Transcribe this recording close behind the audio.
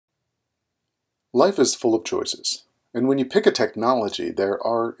Life is full of choices, and when you pick a technology, there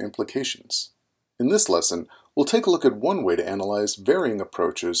are implications. In this lesson, we'll take a look at one way to analyze varying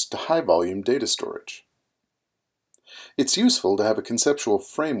approaches to high-volume data storage. It's useful to have a conceptual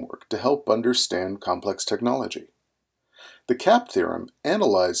framework to help understand complex technology. The CAP theorem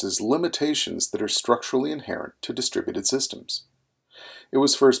analyzes limitations that are structurally inherent to distributed systems. It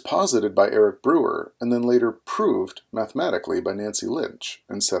was first posited by Eric Brewer and then later proved mathematically by Nancy Lynch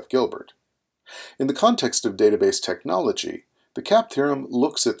and Seth Gilbert. In the context of database technology, the CAP theorem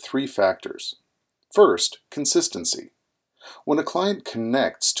looks at three factors. First, consistency. When a client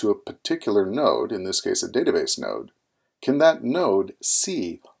connects to a particular node, in this case a database node, can that node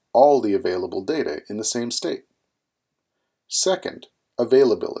see all the available data in the same state? Second,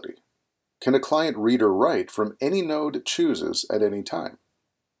 availability. Can a client read or write from any node it chooses at any time?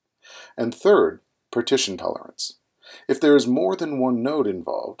 And third, partition tolerance. If there is more than one node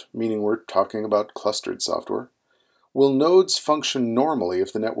involved, meaning we're talking about clustered software, will nodes function normally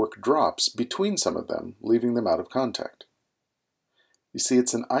if the network drops between some of them, leaving them out of contact? You see,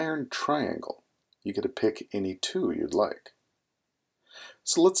 it's an iron triangle. You get to pick any two you'd like.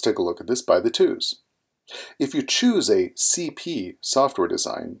 So let's take a look at this by the twos. If you choose a CP software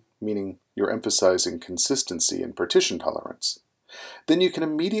design, meaning you're emphasizing consistency and partition tolerance, then you can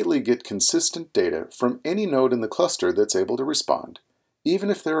immediately get consistent data from any node in the cluster that's able to respond, even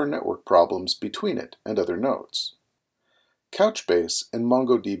if there are network problems between it and other nodes. Couchbase and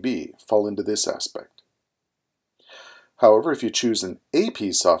MongoDB fall into this aspect. However, if you choose an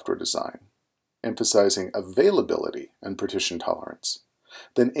AP software design, emphasizing availability and partition tolerance,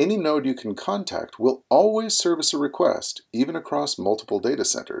 then any node you can contact will always service a request, even across multiple data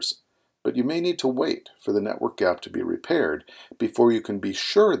centers, but you may need to wait for the network gap to be repaired before you can be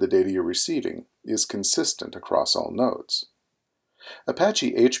sure the data you're receiving is consistent across all nodes.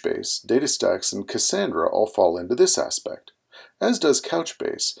 Apache HBase, DataStax, and Cassandra all fall into this aspect, as does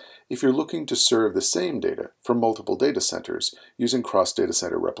Couchbase if you're looking to serve the same data from multiple data centers using cross-data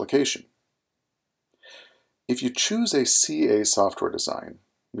center replication. If you choose a CA software design,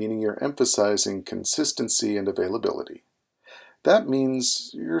 meaning you're emphasizing consistency and availability, that means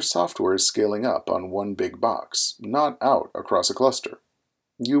your software is scaling up on one big box, not out across a cluster.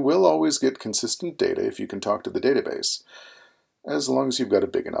 You will always get consistent data if you can talk to the database, as long as you've got a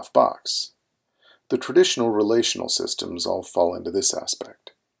big enough box. The traditional relational systems all fall into this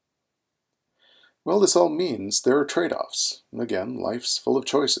aspect. Well, this all means there are trade-offs. Again, life's full of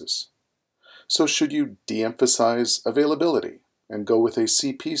choices. So should you de-emphasize availability and go with a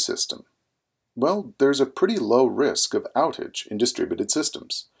CP system? Well, there's a pretty low risk of outage in distributed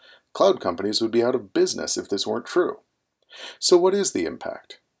systems. Cloud companies would be out of business if this weren't true. So what is the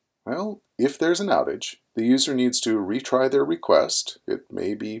impact? Well, if there's an outage, the user needs to retry their request, it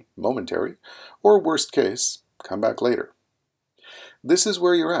may be momentary, or worst case, come back later. This is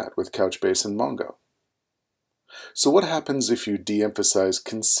where you're at with Couchbase and Mongo. So what happens if you de-emphasize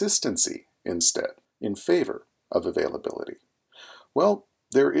consistency instead, in favor of availability? Well,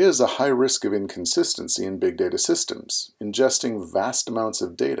 there is a high risk of inconsistency in big data systems, ingesting vast amounts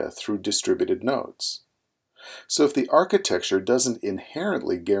of data through distributed nodes. So if the architecture doesn't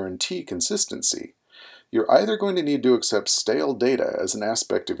inherently guarantee consistency, you're either going to need to accept stale data as an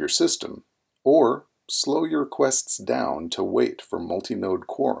aspect of your system, or slow your requests down to wait for multi-node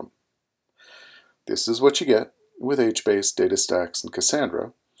quorum. This is what you get with HBase, DataStax, and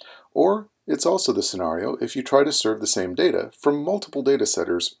Cassandra, or it's also the scenario if you try to serve the same data from multiple data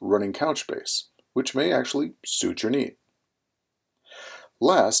centers running Couchbase, which may actually suit your need.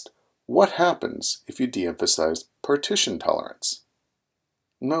 Last, what happens if you de-emphasize partition tolerance?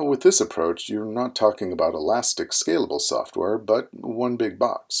 No, with this approach, you're not talking about elastic, scalable software, but one big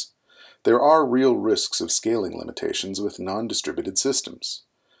box. There are real risks of scaling limitations with non-distributed systems.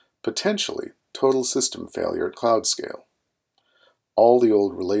 Potentially, total system failure at cloud scale. All the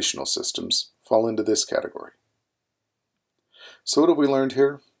old relational systems fall into this category. So what have we learned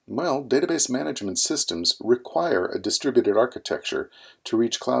here? Well, database management systems require a distributed architecture to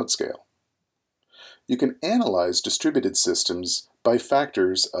reach cloud scale. You can analyze distributed systems by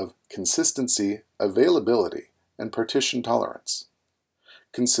factors of consistency, availability, and partition tolerance.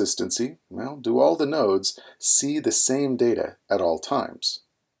 Consistency, well, do all the nodes see the same data at all times?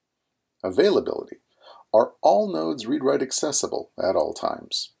 Availability, are all nodes read-write accessible at all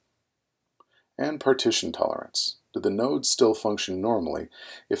times? And partition tolerance, do the nodes still function normally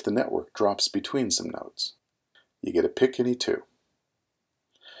if the network drops between some nodes? You get to pick any two.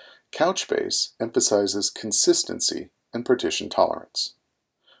 Couchbase emphasizes consistency and partition tolerance.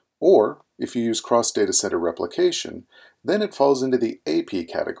 Or, if you use cross-data center replication, then it falls into the AP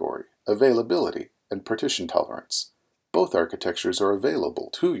category availability, and partition tolerance. Both architectures are available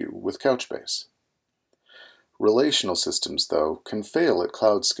to you with Couchbase. Relational systems, though, can fail at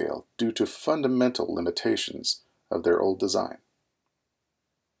cloud scale due to fundamental limitations of their old design.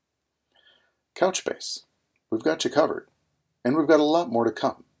 Couchbase. We've got you covered, and we've got a lot more to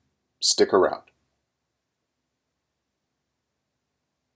come. Stick around.